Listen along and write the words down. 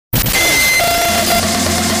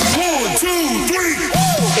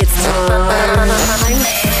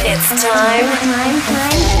time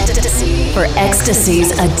for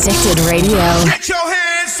Ecstasy's Addicted Radio. Get your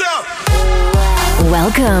hands up!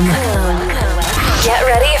 Welcome. Get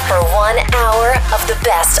ready for 1 hour of the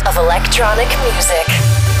best of electronic music.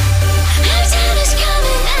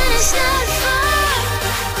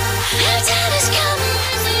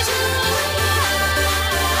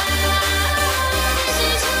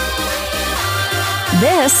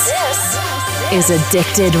 This is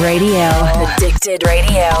Addicted Radio. Addicted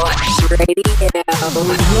Radio.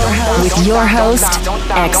 With your host,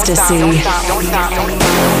 Ecstasy. The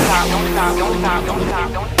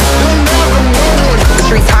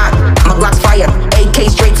streets hot, my Glock's fire. AK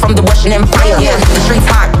straight from the Russian Empire. Yeah, the streets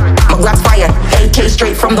hot, my Glock's fire. AK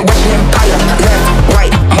straight from the Russian Empire. Left,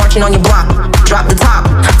 right, marching on your block. Drop the top,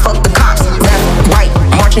 fuck the cops. Left, right,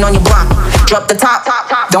 marching on your block. Drop the top,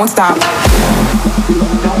 don't stop.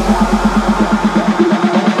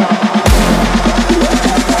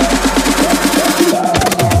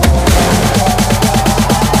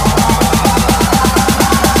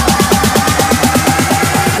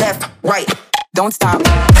 Right, don't stop.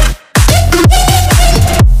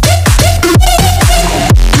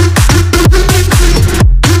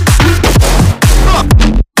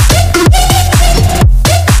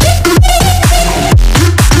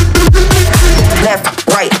 Left,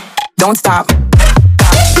 right, don't stop.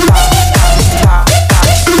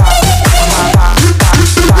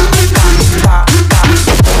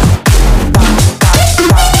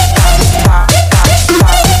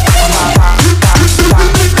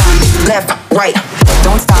 Left, right,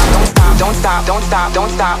 don't stop, don't stop, don't stop, don't stop, don't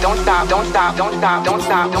stop, don't stop, don't stop, don't stop, don't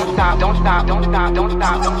stop, don't stop, don't stop, don't stop, don't stop, don't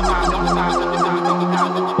stop, don't stop.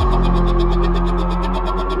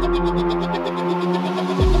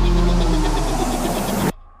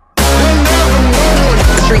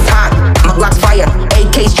 The streets hot, my Glock's fire.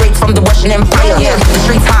 AK straight from the Russian Empire. Yeah, the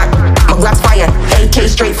streets hot, my Glock's fire. AK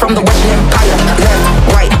straight from the Russian Empire.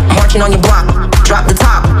 Left, right, marching on your block. Drop the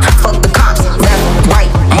top, fuck the cops. Left, right,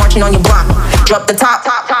 marching on your block. Drop the top,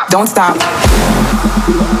 don't stop.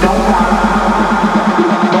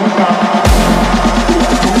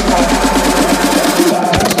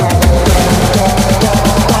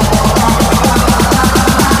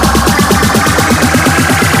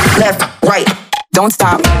 Left, right, don't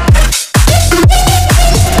stop.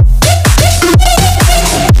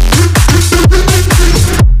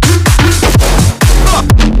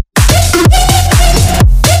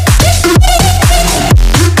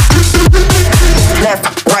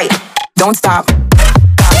 Left, right, don't stop.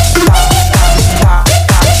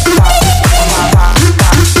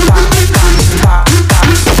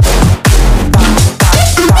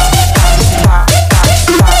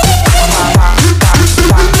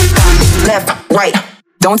 Left, right,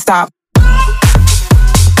 don't stop.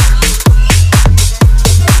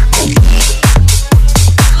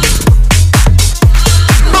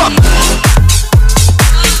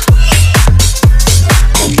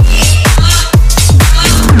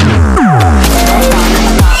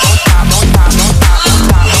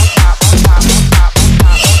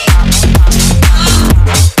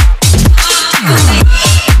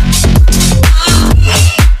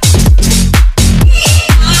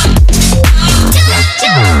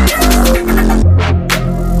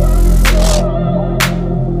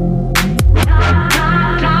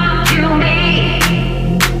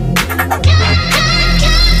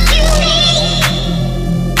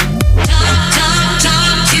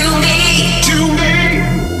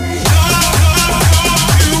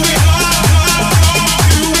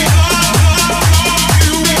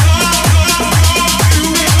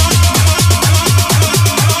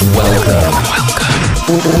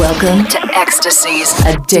 Welcome to Ecstasy's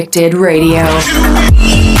Addicted Radio.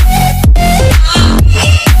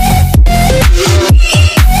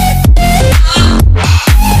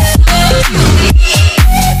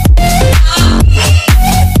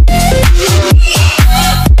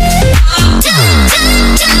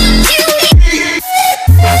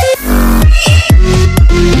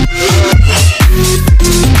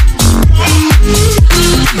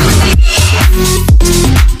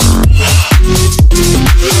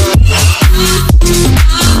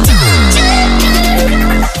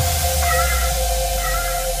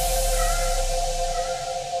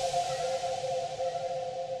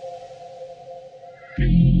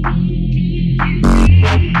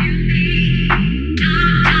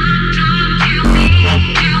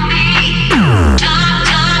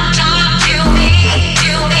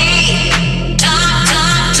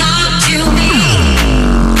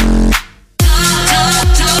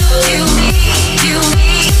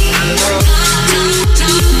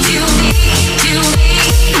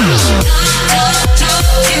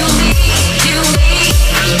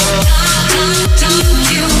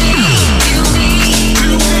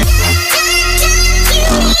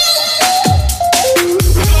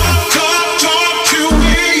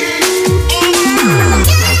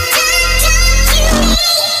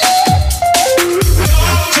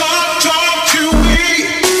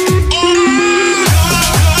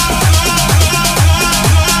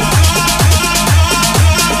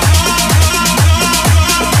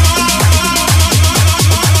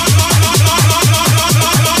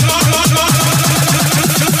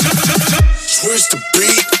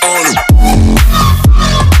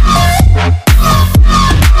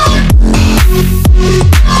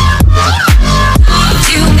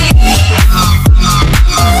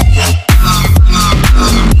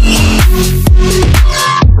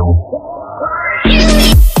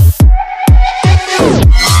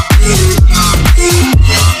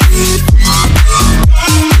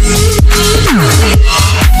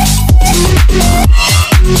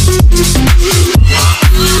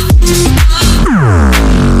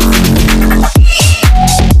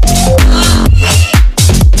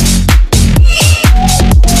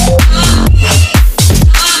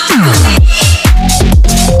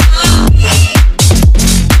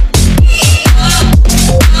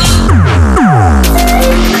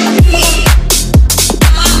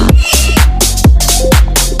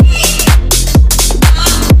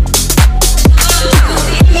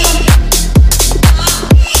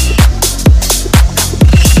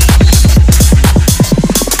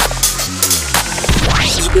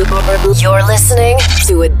 You're listening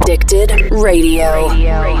to Addicted Radio.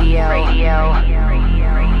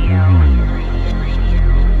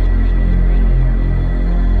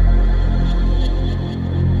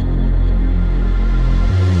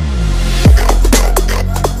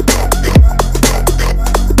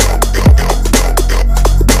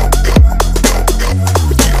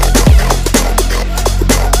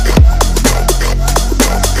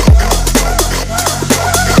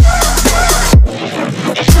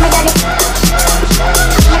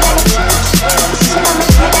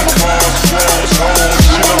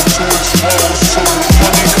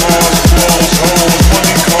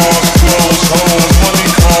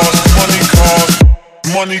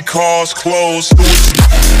 Money, cars, clothes.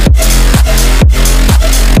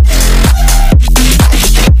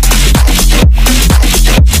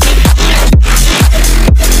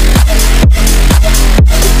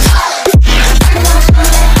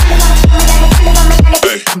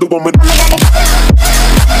 Hey, the woman.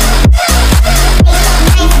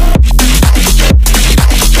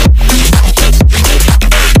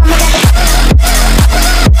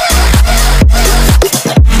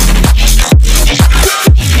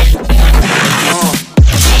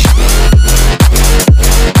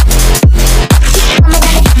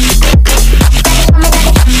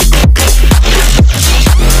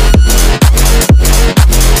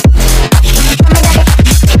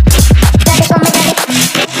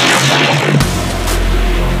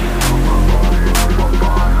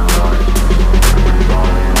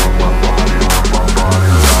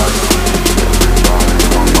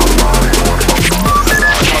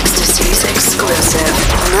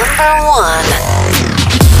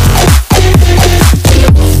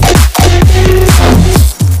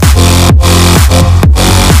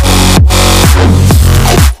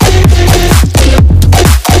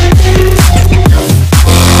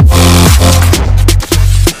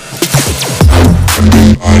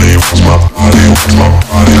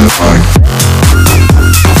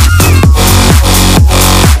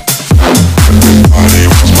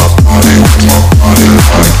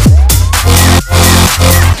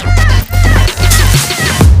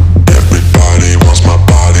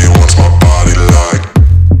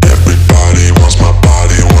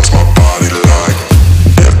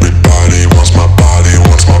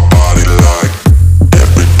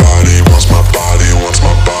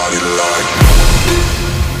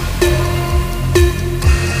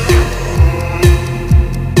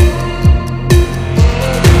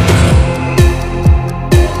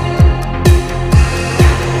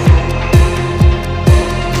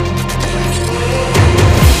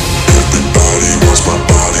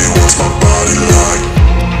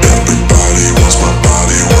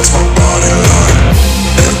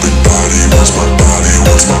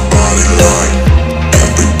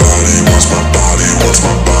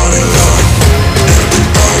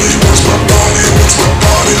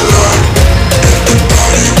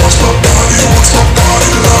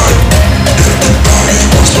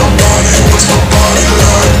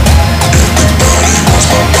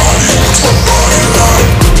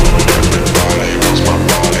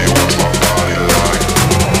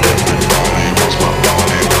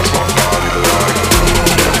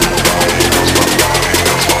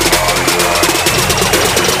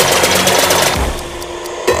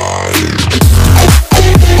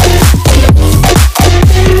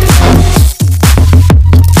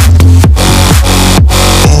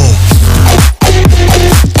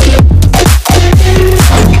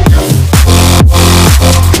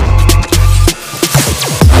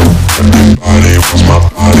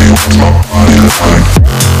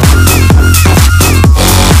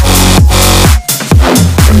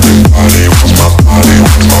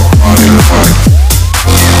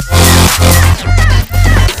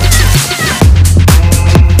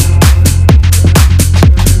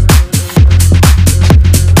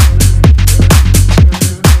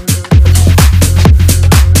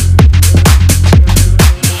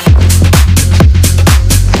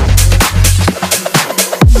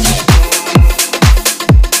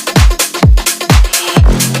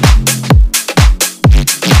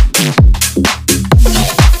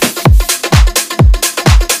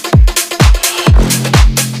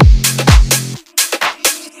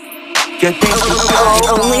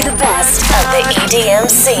 Only the best of the EDM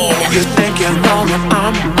scene. You think you know me,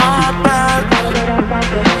 I'm alright.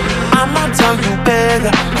 I'ma tell you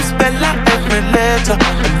better. I spell out every letter,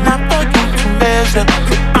 enough for you to measure.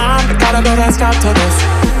 So gotta put a stop to this.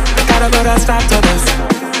 Gotta put a stop to this.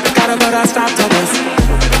 Gotta put a stop to this.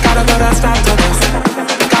 Gotta put a stop to this.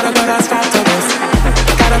 Gotta put a stop to this.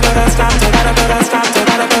 Gotta put a stop to. Gotta put a stop to.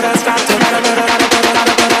 Gotta put a stop to. Gotta put a.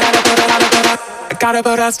 Gotta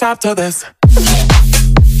put a stop to this.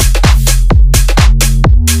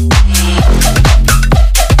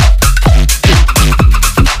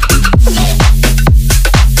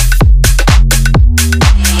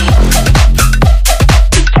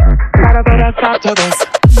 Gotta put a stop to this.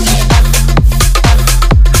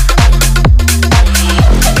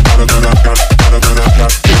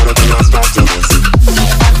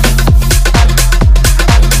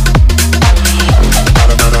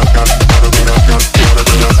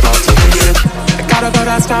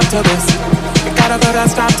 Stop to this. Gotta put a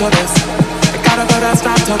stop to this. Gotta put a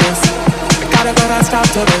stop to this. Gotta put a stop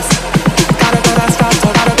to this. Gotta put a stop to.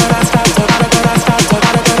 Gotta put a stop to. Gotta put a stop to.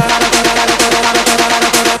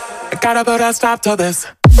 Gotta put a stop to this.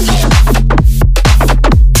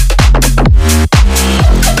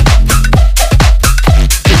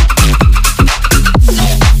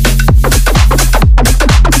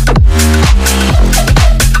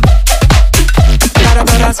 Gotta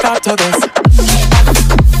put a stop to this.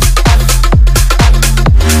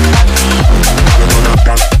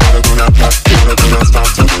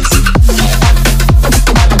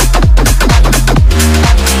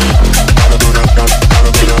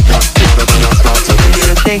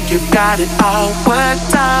 Think you got it all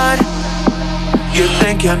worked out. You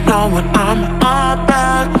think you know what I'm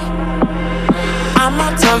about.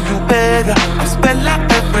 I'ma tell you better. I spell out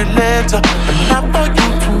every letter, enough for you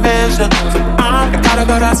to measure. So I'm gotta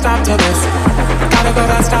put a stop to this. Gotta put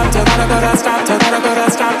a stop to. Gotta put a stop to. Gotta put a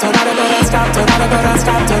stop to. Gotta put a stop to. Gotta put a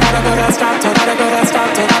stop to. Gotta put a stop to. Gotta put a stop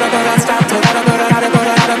to. Gotta put a stop to. Gotta put a. Gotta put a.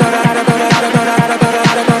 Gotta put a. Gotta put a. Gotta put a. Gotta put a.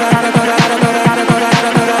 Gotta put a. Gotta put a. Gotta put a.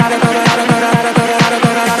 Gotta put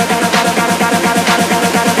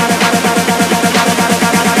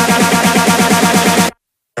a.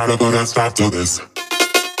 Gotta put a stop to this.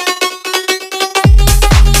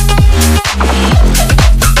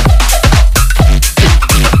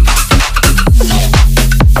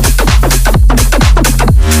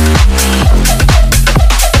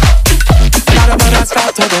 Gotta put a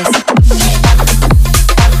stop to this.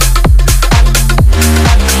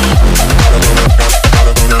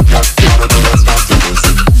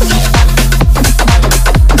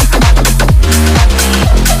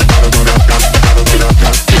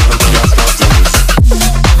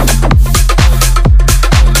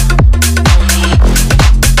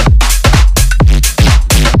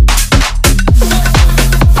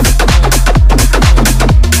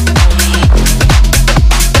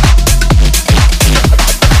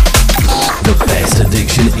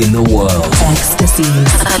 In the world. Ecstasy's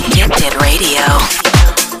Addicted Radio.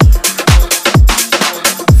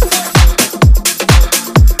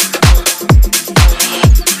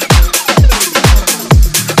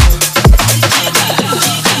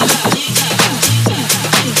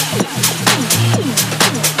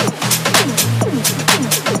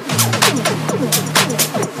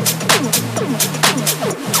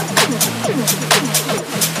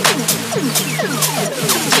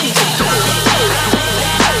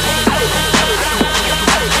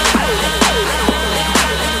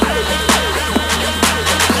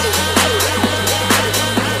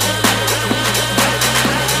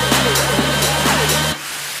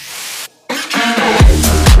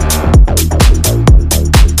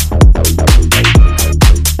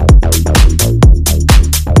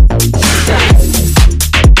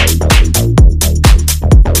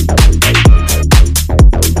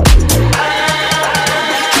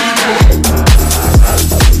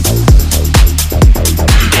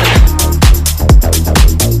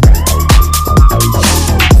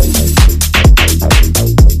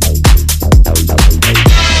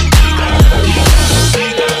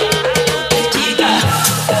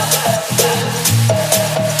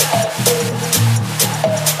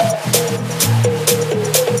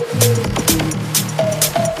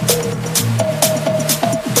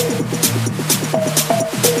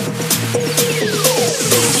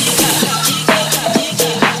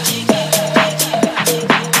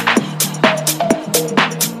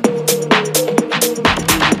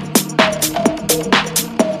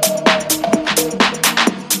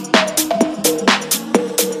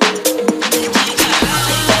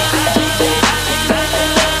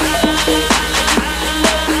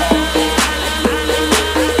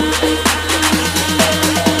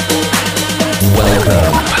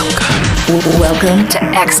 Welcome to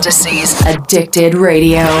Ecstasy's Addicted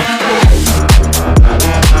Radio.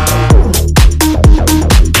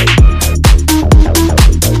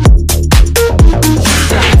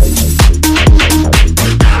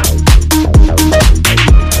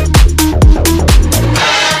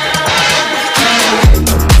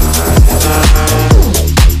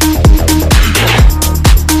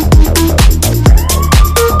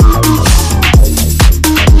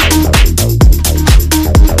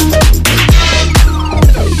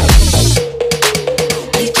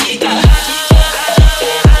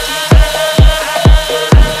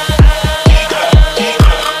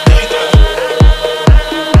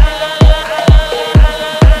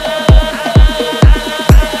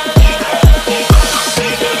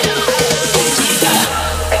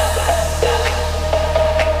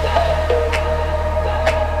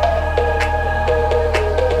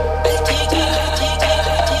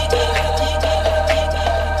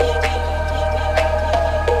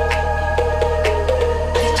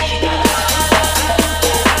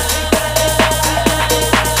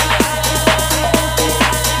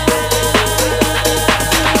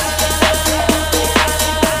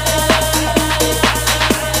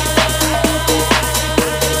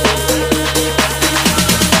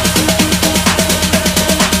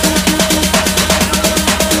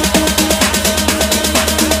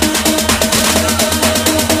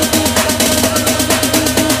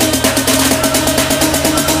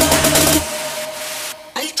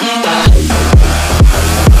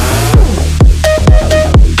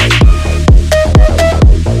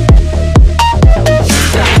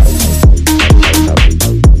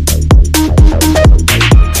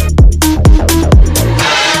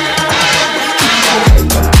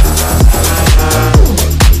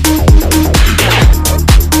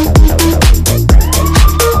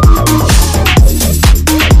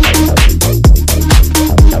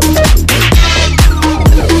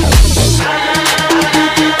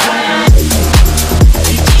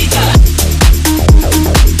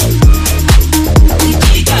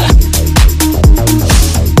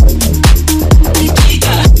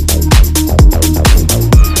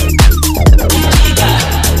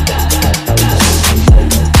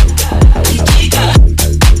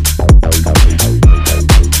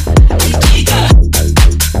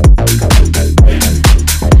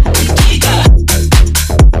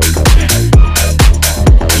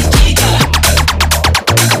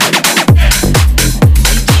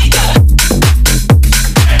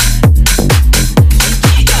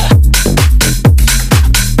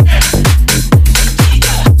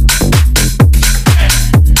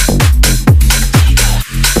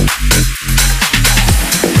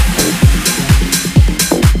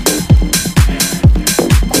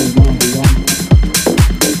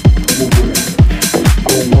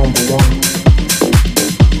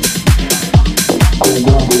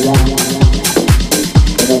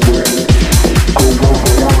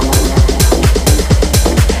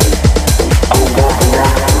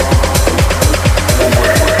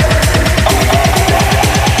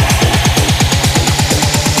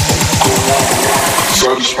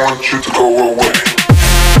 want you to go away.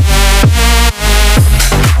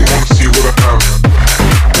 You wanna see what I have?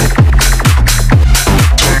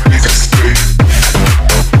 Don't make it stay.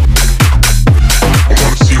 I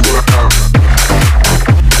wanna see what I have.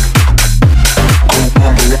 Go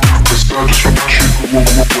on, cause I just want you to go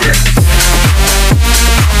away.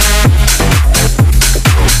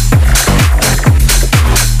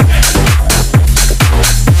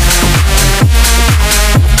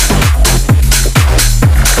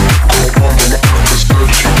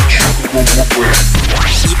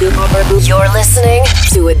 You're listening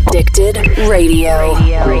to Addicted Radio.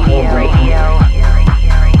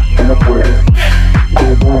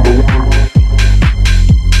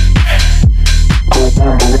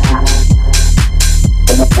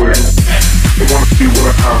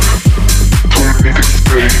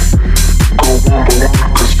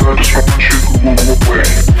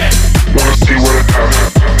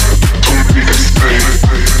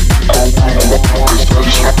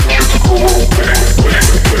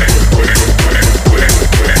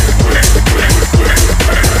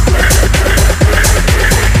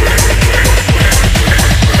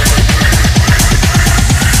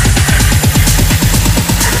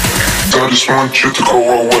 I just want you to go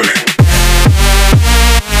away.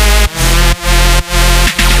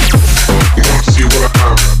 You wanna see what I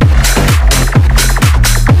have?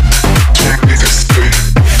 Don't make it stay.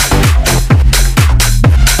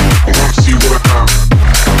 I wanna see what I have. Go on,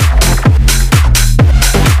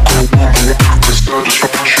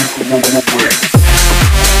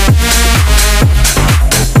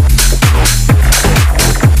 cause I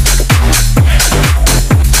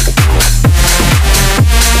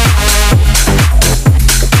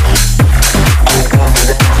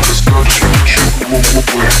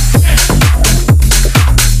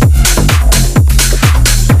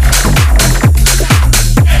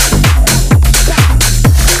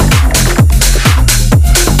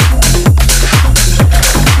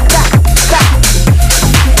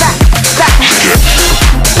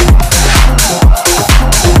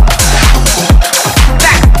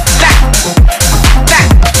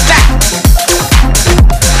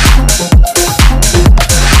just want you to go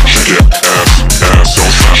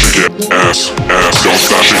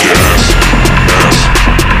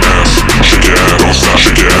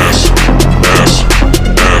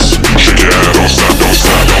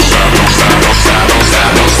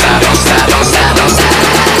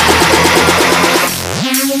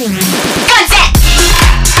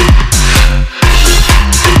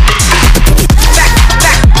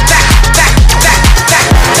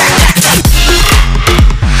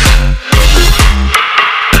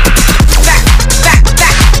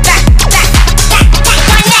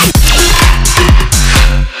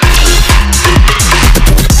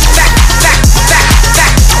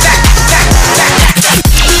away.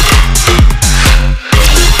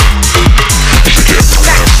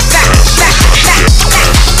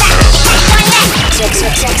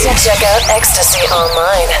 Check out Ecstasy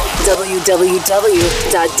online.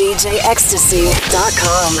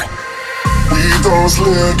 www.djecstasy.com. We those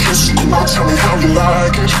little kisses, come on, tell me how you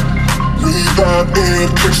like it. We that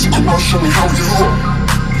in kisses, come on, show me how you roll.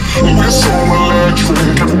 We're so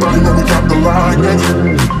electric, everybody know we got the lightning.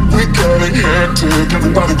 We getting hectic,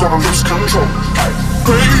 everybody gonna lose control.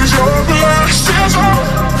 Raise your glasses up,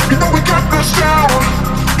 you know we got this down.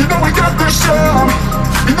 You know we got this down.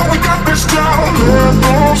 You know we got this down. Let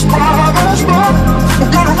those bottles blow.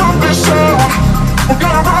 We're gonna run this out. We're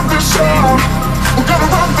gonna run this out. We're gonna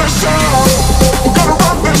run this out. We're gonna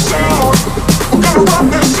run this out. We're gonna run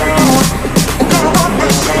this out. We're gonna run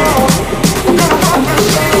this out. We're gonna run this out. Run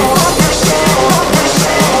this out. Run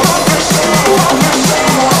this out. Run this out. Run this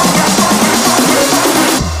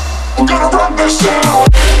out. We're gonna run this out.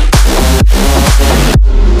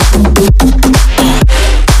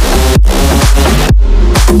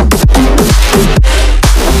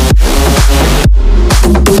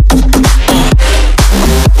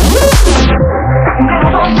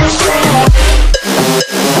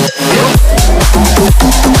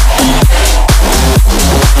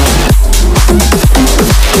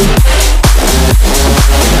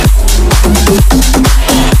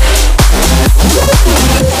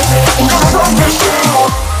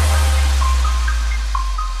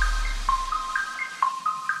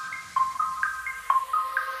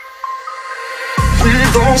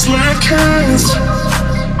 Those little kids,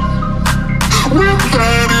 we're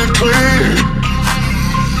planet clean.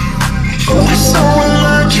 We're so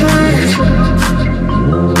electric.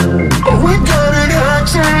 We got it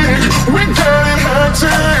hectic. We got it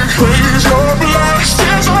hectic. Raise your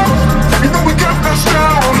glasses up. You know we got this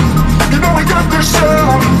down. You know we got this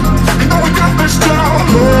down. You know we got this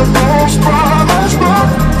down. Let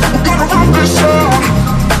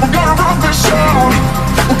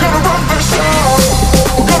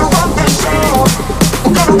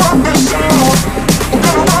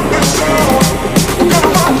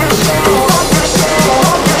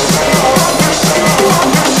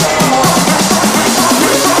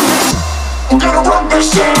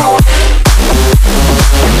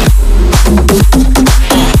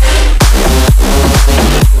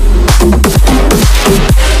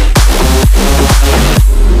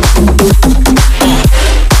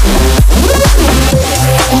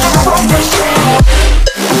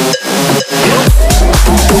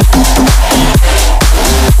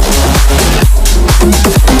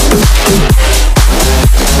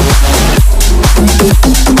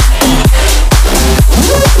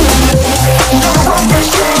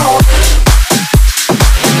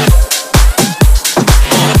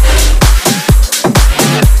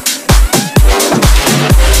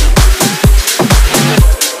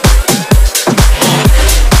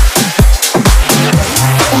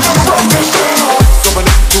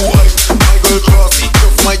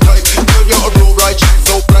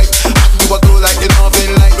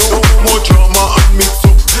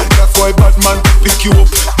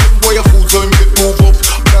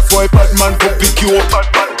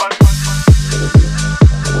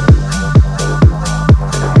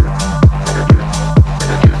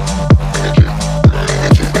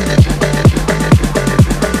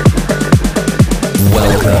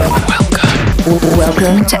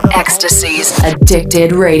Ecstasy's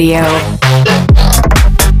Addicted Radio.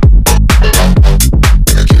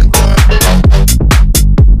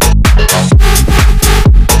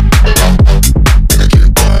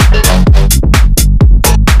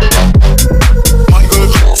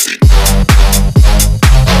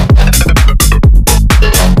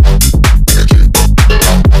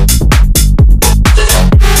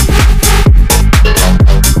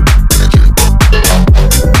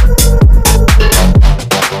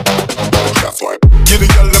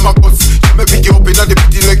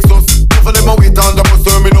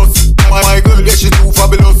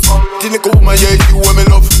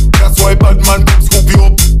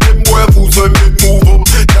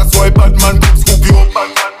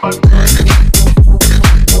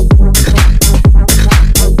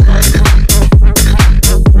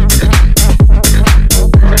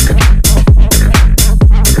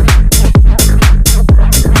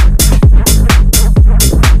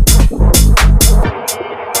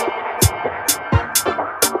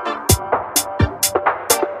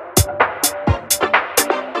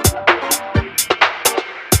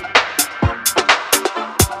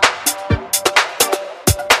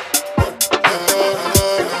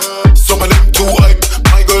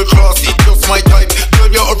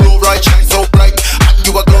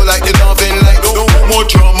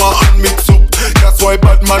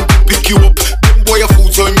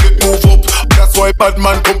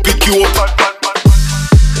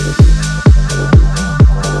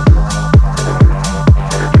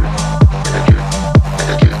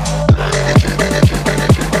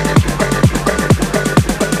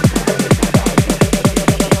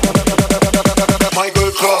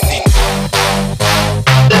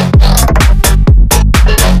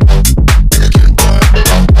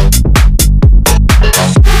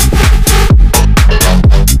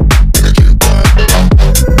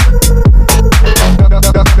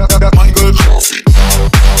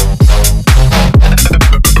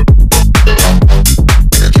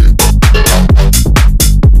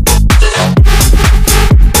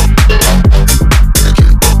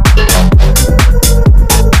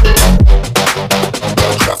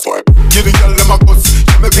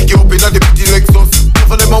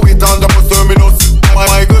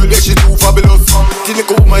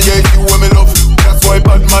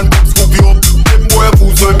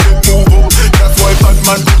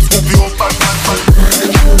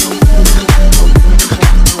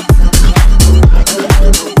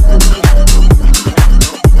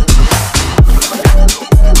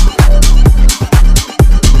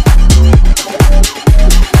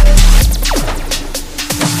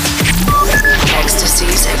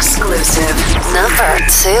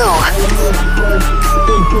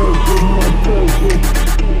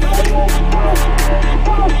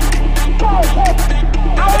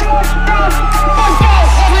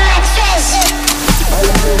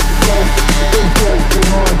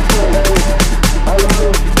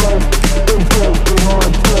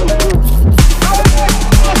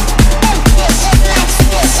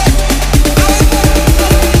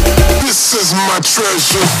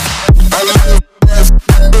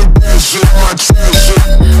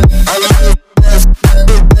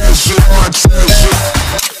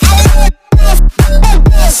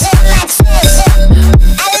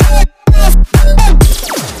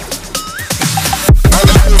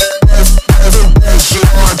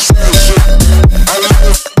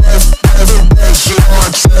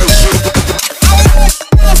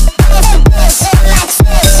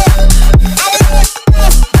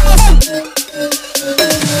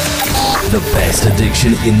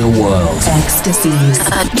 In the world. Ecstasy's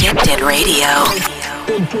Addicted Radio.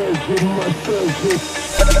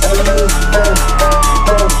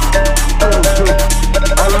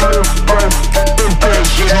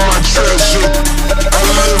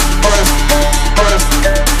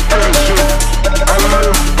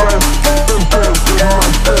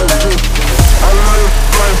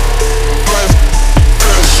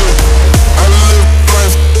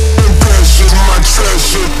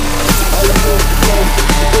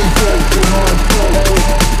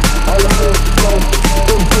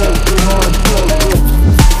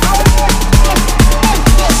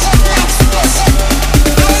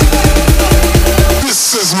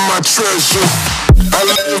 My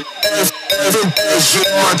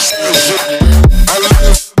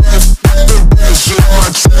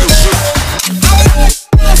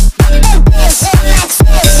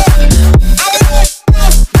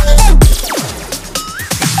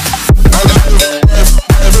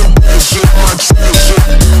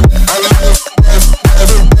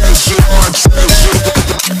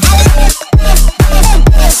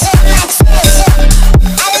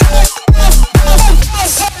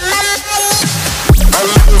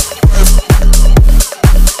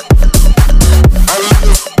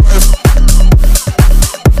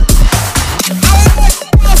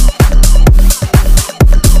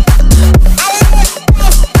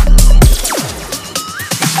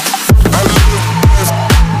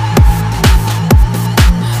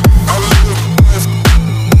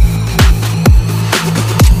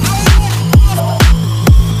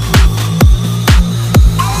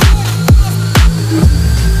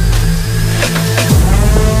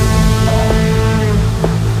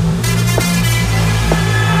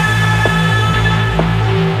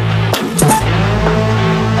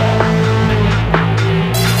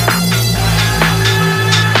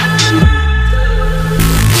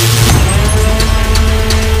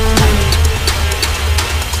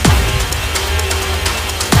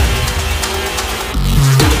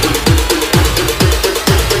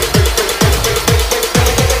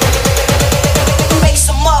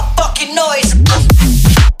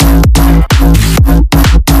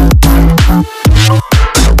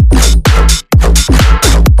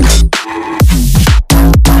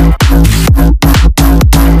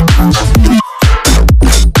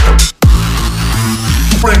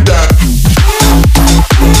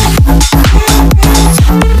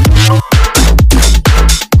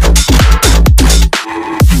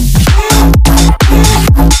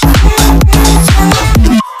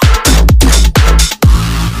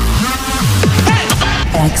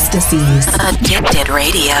Addicted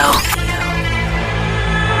Radio.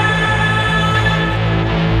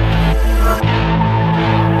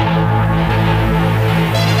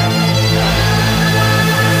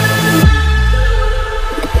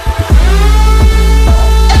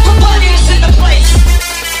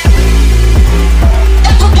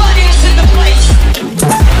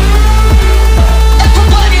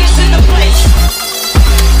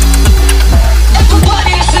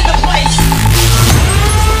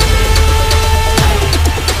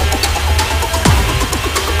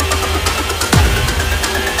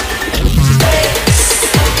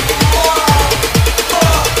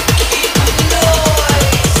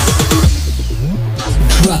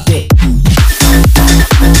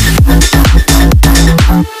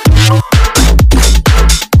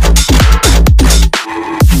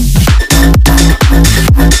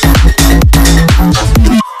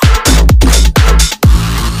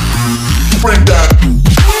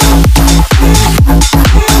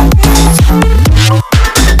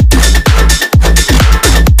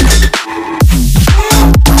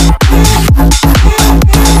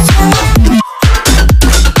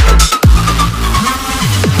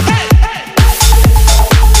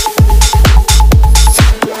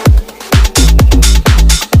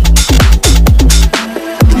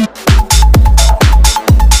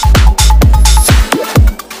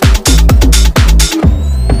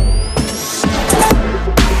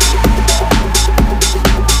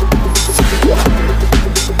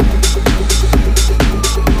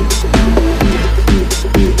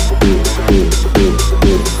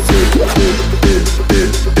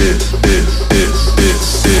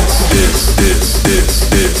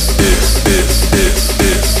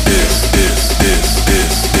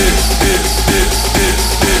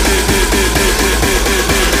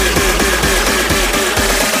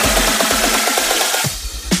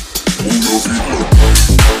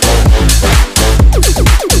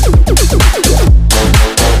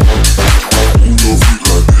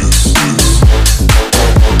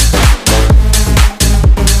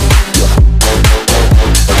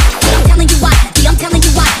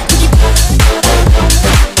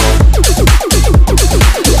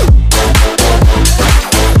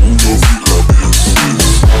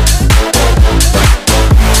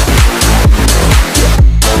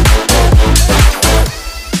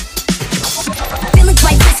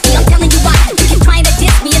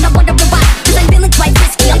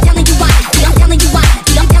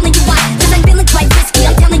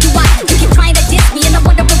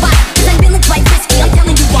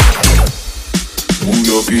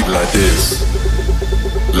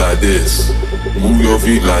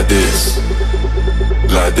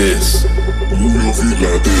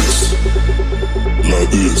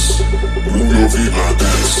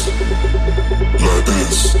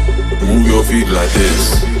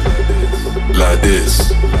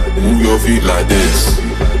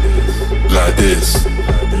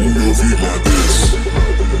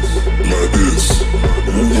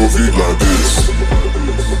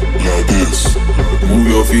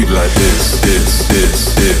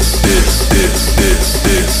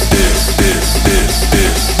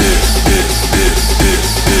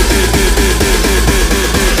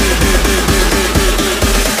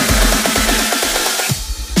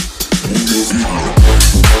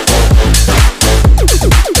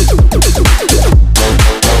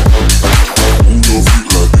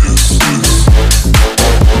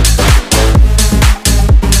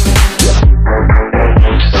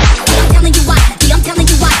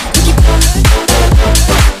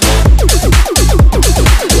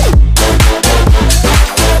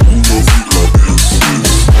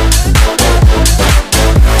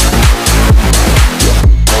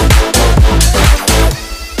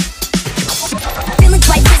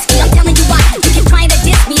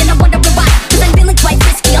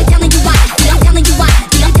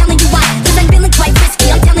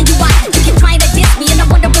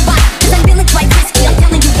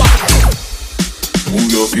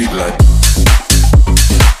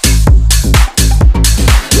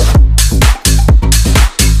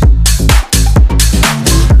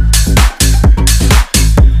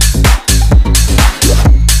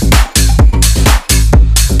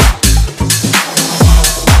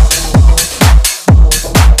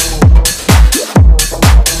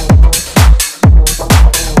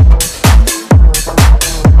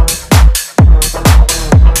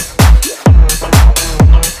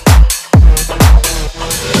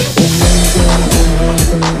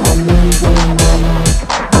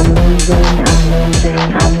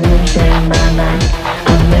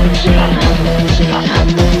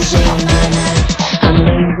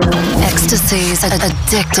 Ecstasy's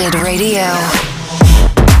Addicted Radio.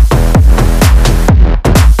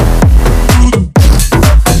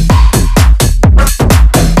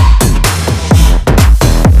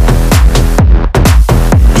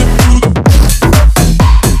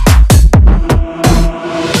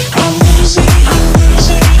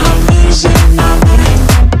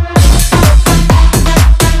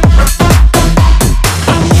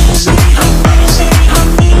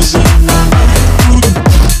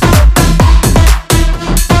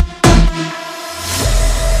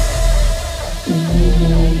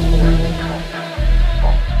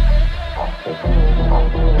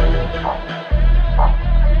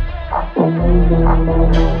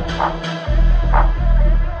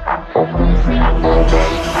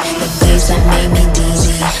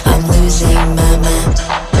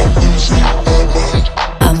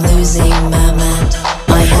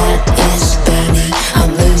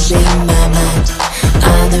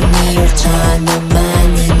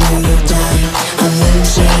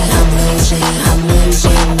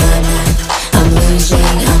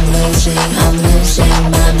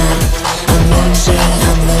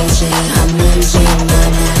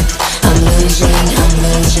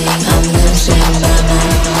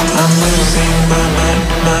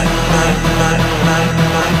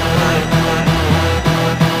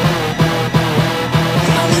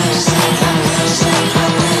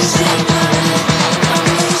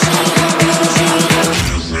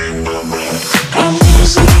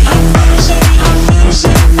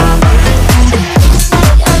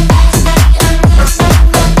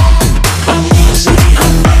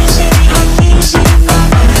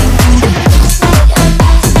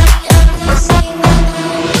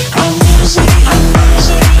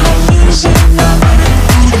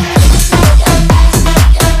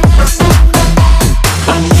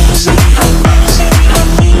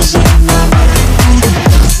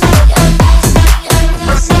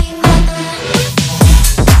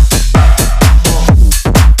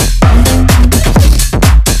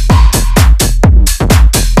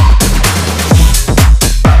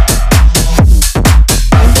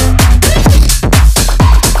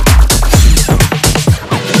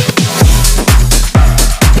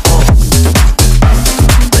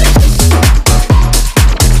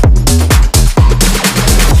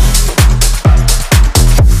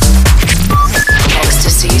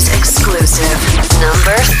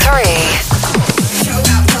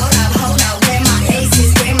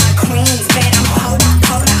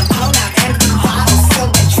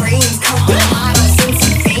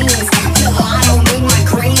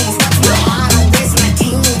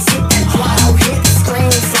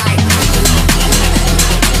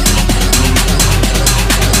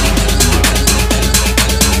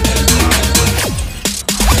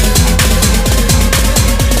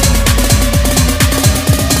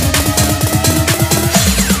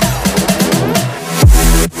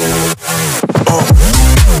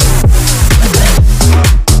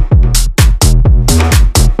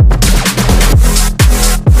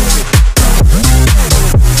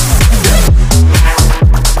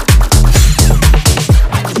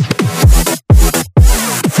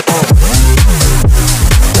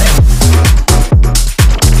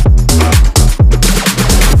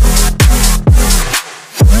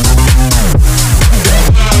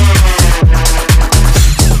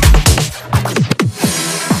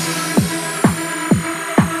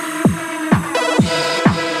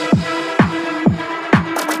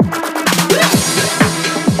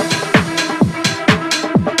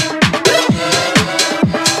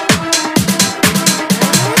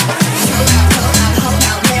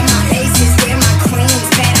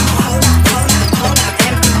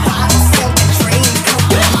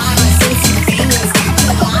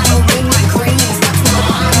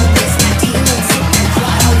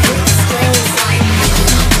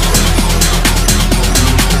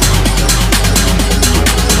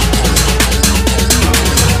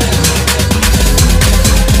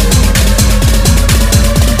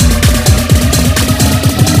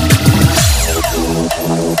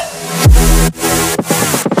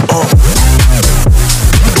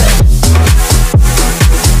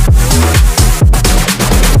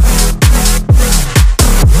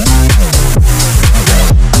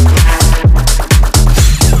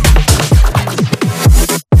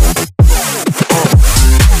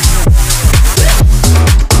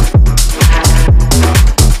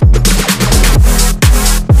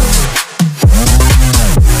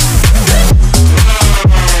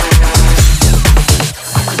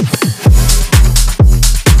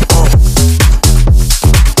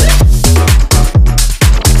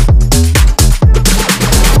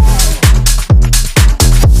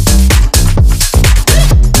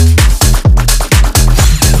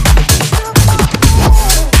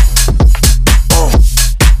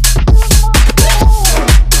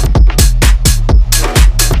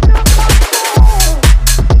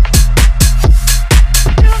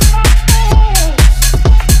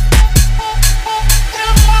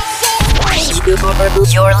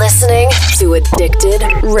 You're listening to Addicted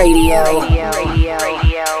Radio.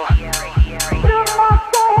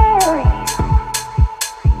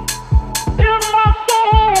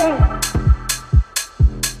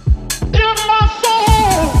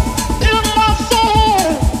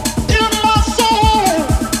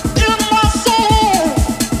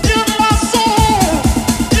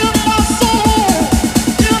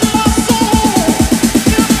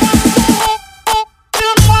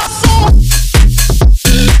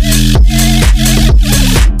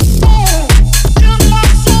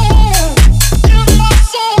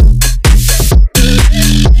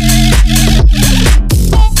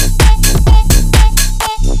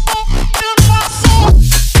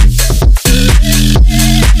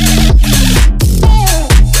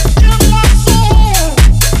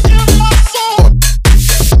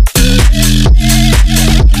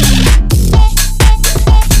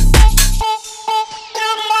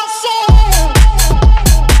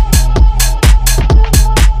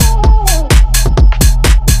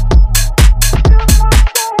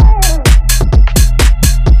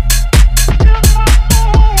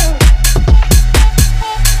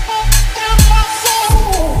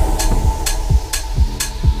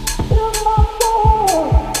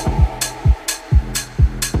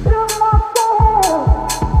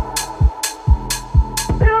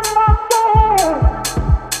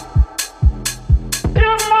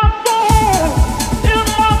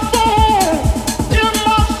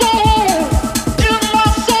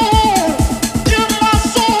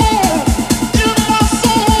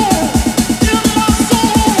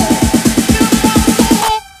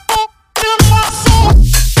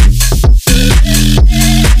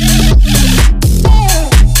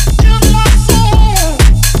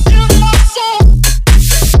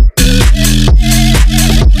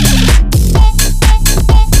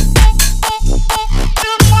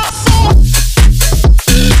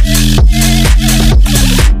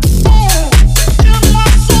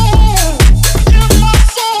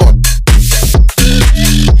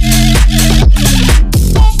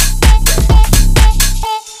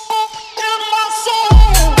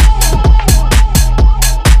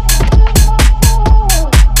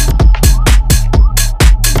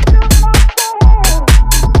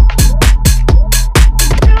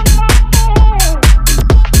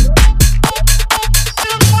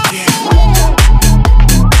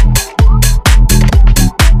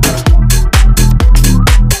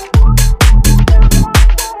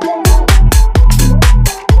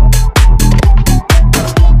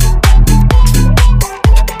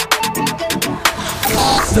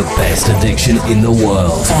 addiction in the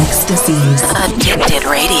world. Ecstasy's Addicted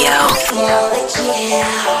Radio.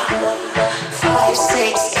 5,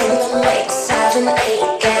 6 in the mix, 7,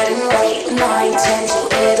 8, getting late, 9, 10, do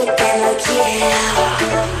it again, like yeah.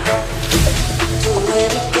 Do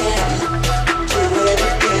it again, do it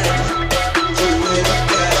again, do it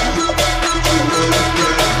again, do it again.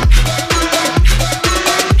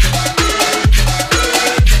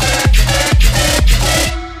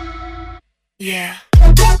 Yeah.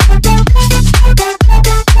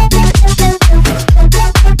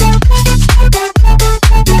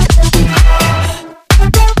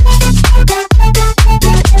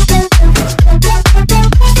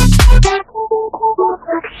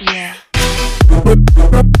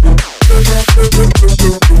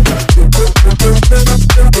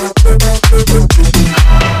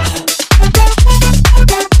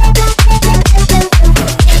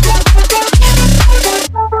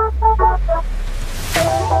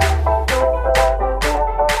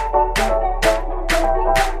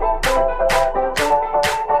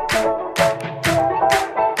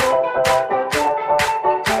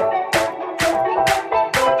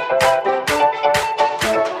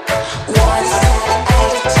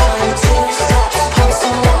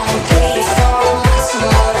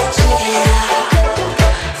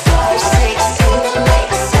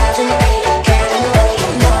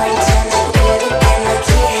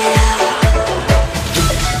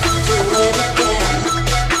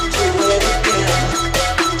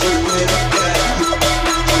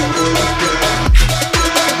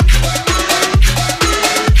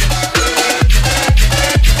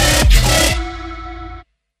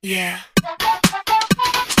 Yeah.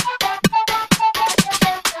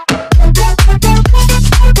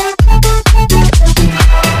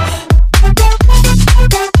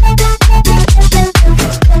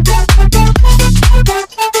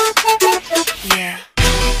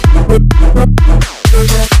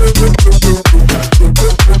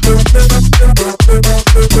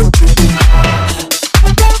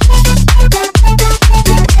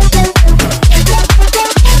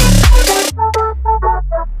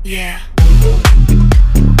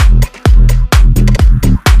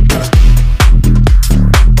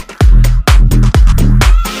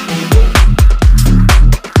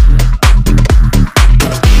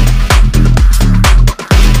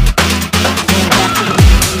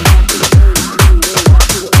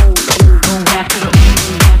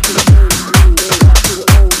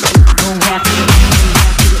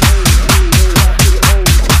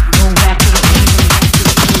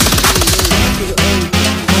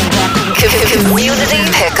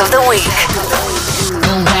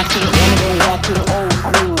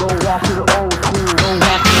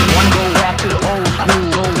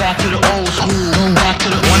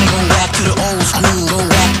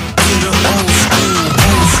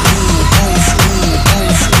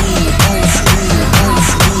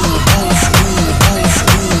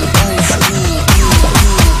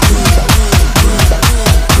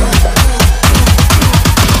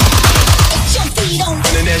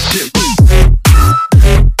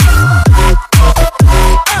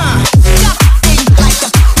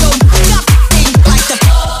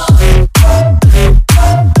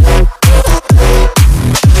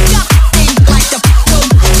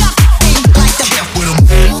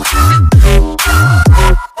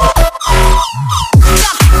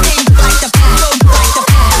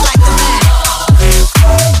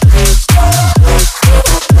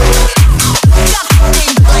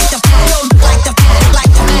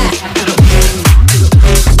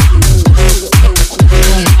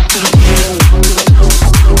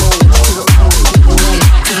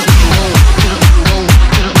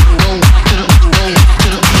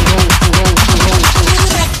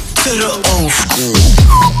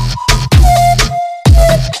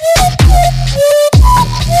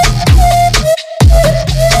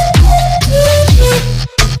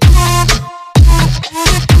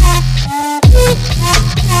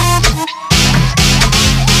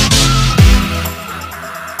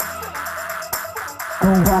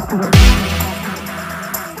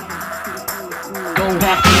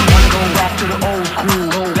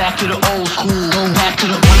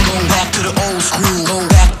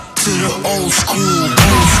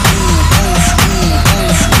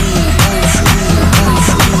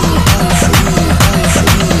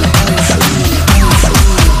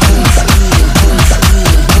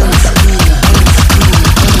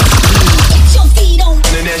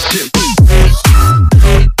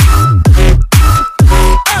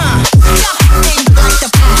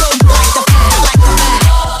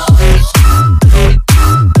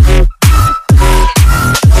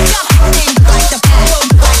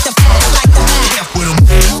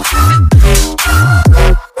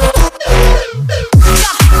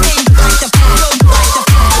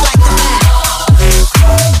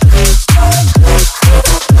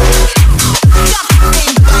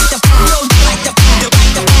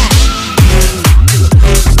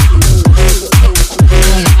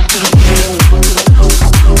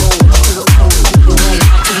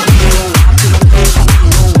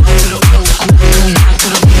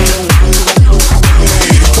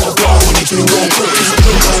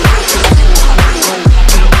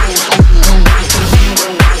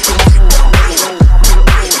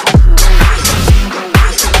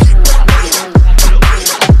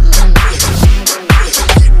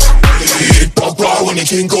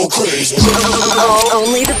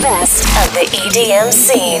 only the best of the EDM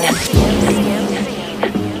scene.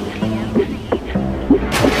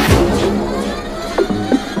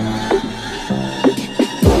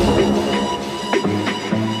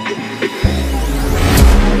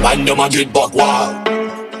 Man, them a get buck wild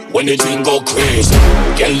when the thing go crazy.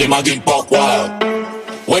 Girl, them a get buck wild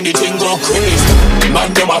when the thing go crazy.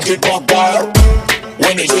 Man, them a get buck wild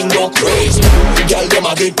when the thing go crazy. Girl, them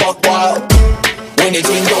a get buck wild when the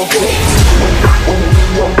thing go crazy.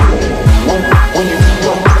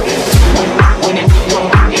 When the thing go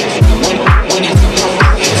crazy.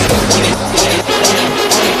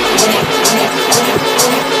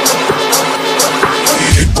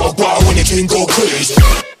 When the thing go crazy. When the thing go crazy.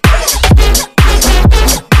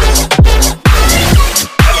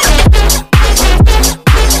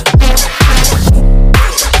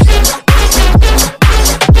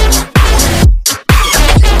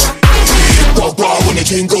 Get buck wild when the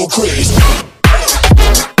thing go crazy. Thing go crazy.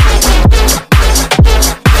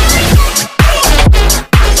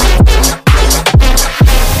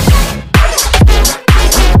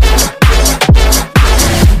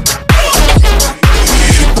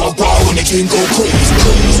 Pop when the thing go crazy.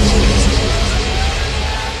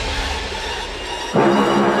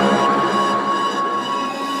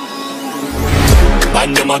 Man,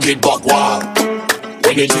 them a get buck wild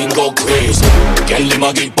when the thing go crazy. Girl, them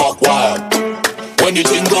a get buck wild when the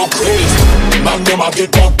thing go crazy. Man, them a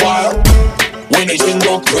get buck wild when the thing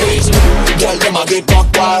go crazy. Girl, them a get buck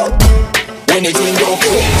wild when the thing go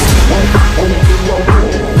crazy. When the thing go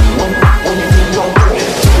crazy. When the thing go crazy.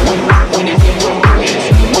 When the thing go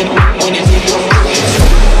crazy. When the thing go crazy.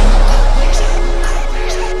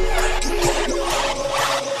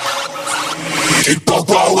 Get buck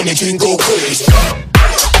wild when the thing go crazy.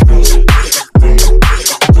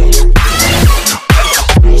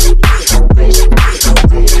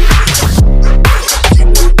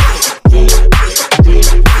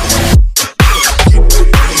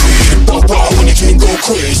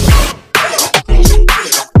 Crazy.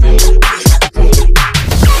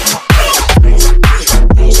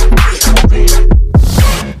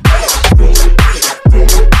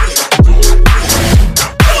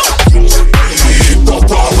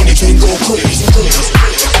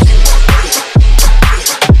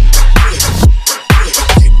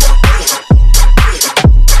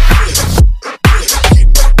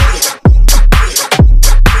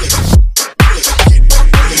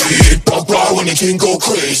 When the king go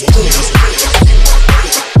crazy.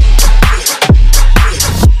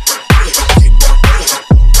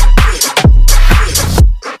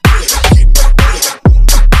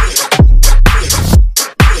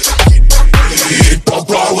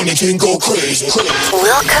 When the king go crazy.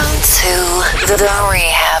 Welcome to the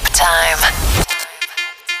Rehab Time.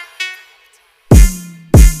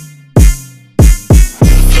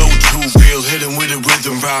 Flow too real, hit him with a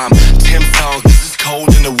rhythm rhyme. 10 songs, this is cold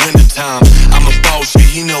in the wintertime. I'm a boss, yeah,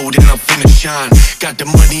 he know that I'm finna shine. Got the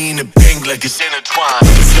money in the bank like it's intertwined.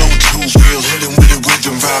 Flow too real, hit him with a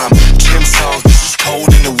rhythm rhyme. 10 songs, this is cold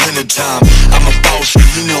in the wintertime. I'm a boss, yeah,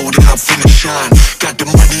 he know that I'm finna shine. Got the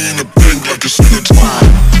money in the bank like it's intertwined.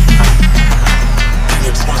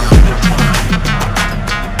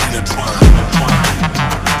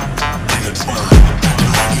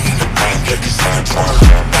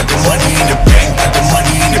 Got the money in the bank, got the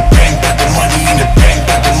money in the bank, got the money in the bank,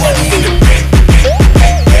 got the money in the bank,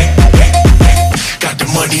 got the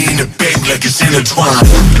money in the bank like it's intertwined.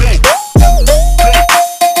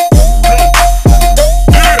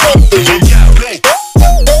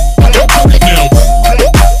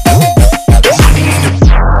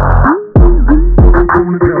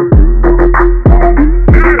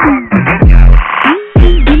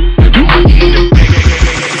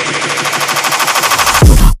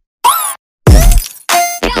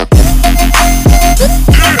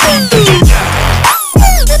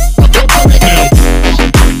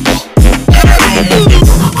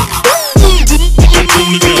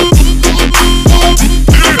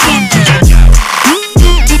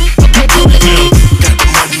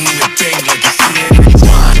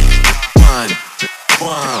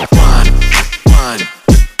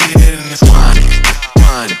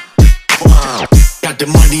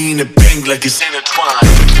 Like it's intertwined.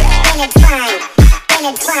 Intertwined,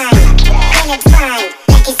 intertwined, intertwined,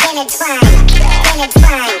 like it's intertwined,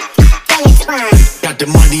 intertwined, intertwined. Got the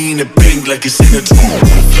money in the bank like it's intertwined.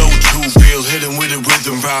 Flow too real, hit him with a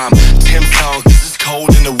rhythm rhyme. 10 songs, this is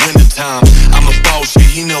cold in the wintertime. I'm a boss, yeah,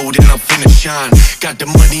 he know that I'm finna shine. Got the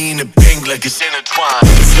money in the bank like it's intertwined.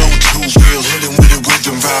 The flow too real, hit him with a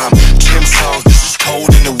rhythm rhyme. Tim songs, this is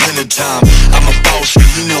cold in the wintertime. I'm a boss,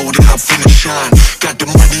 he know that I'm finna shine. Got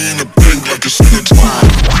the money in the bank like it's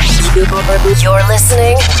intertwined. You're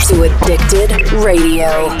listening to Addicted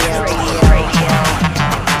Radio.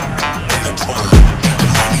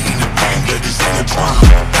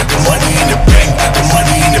 Got the money in the bank, got the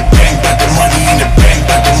money in the bank, got the money in the bank,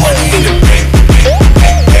 got the money in the bank.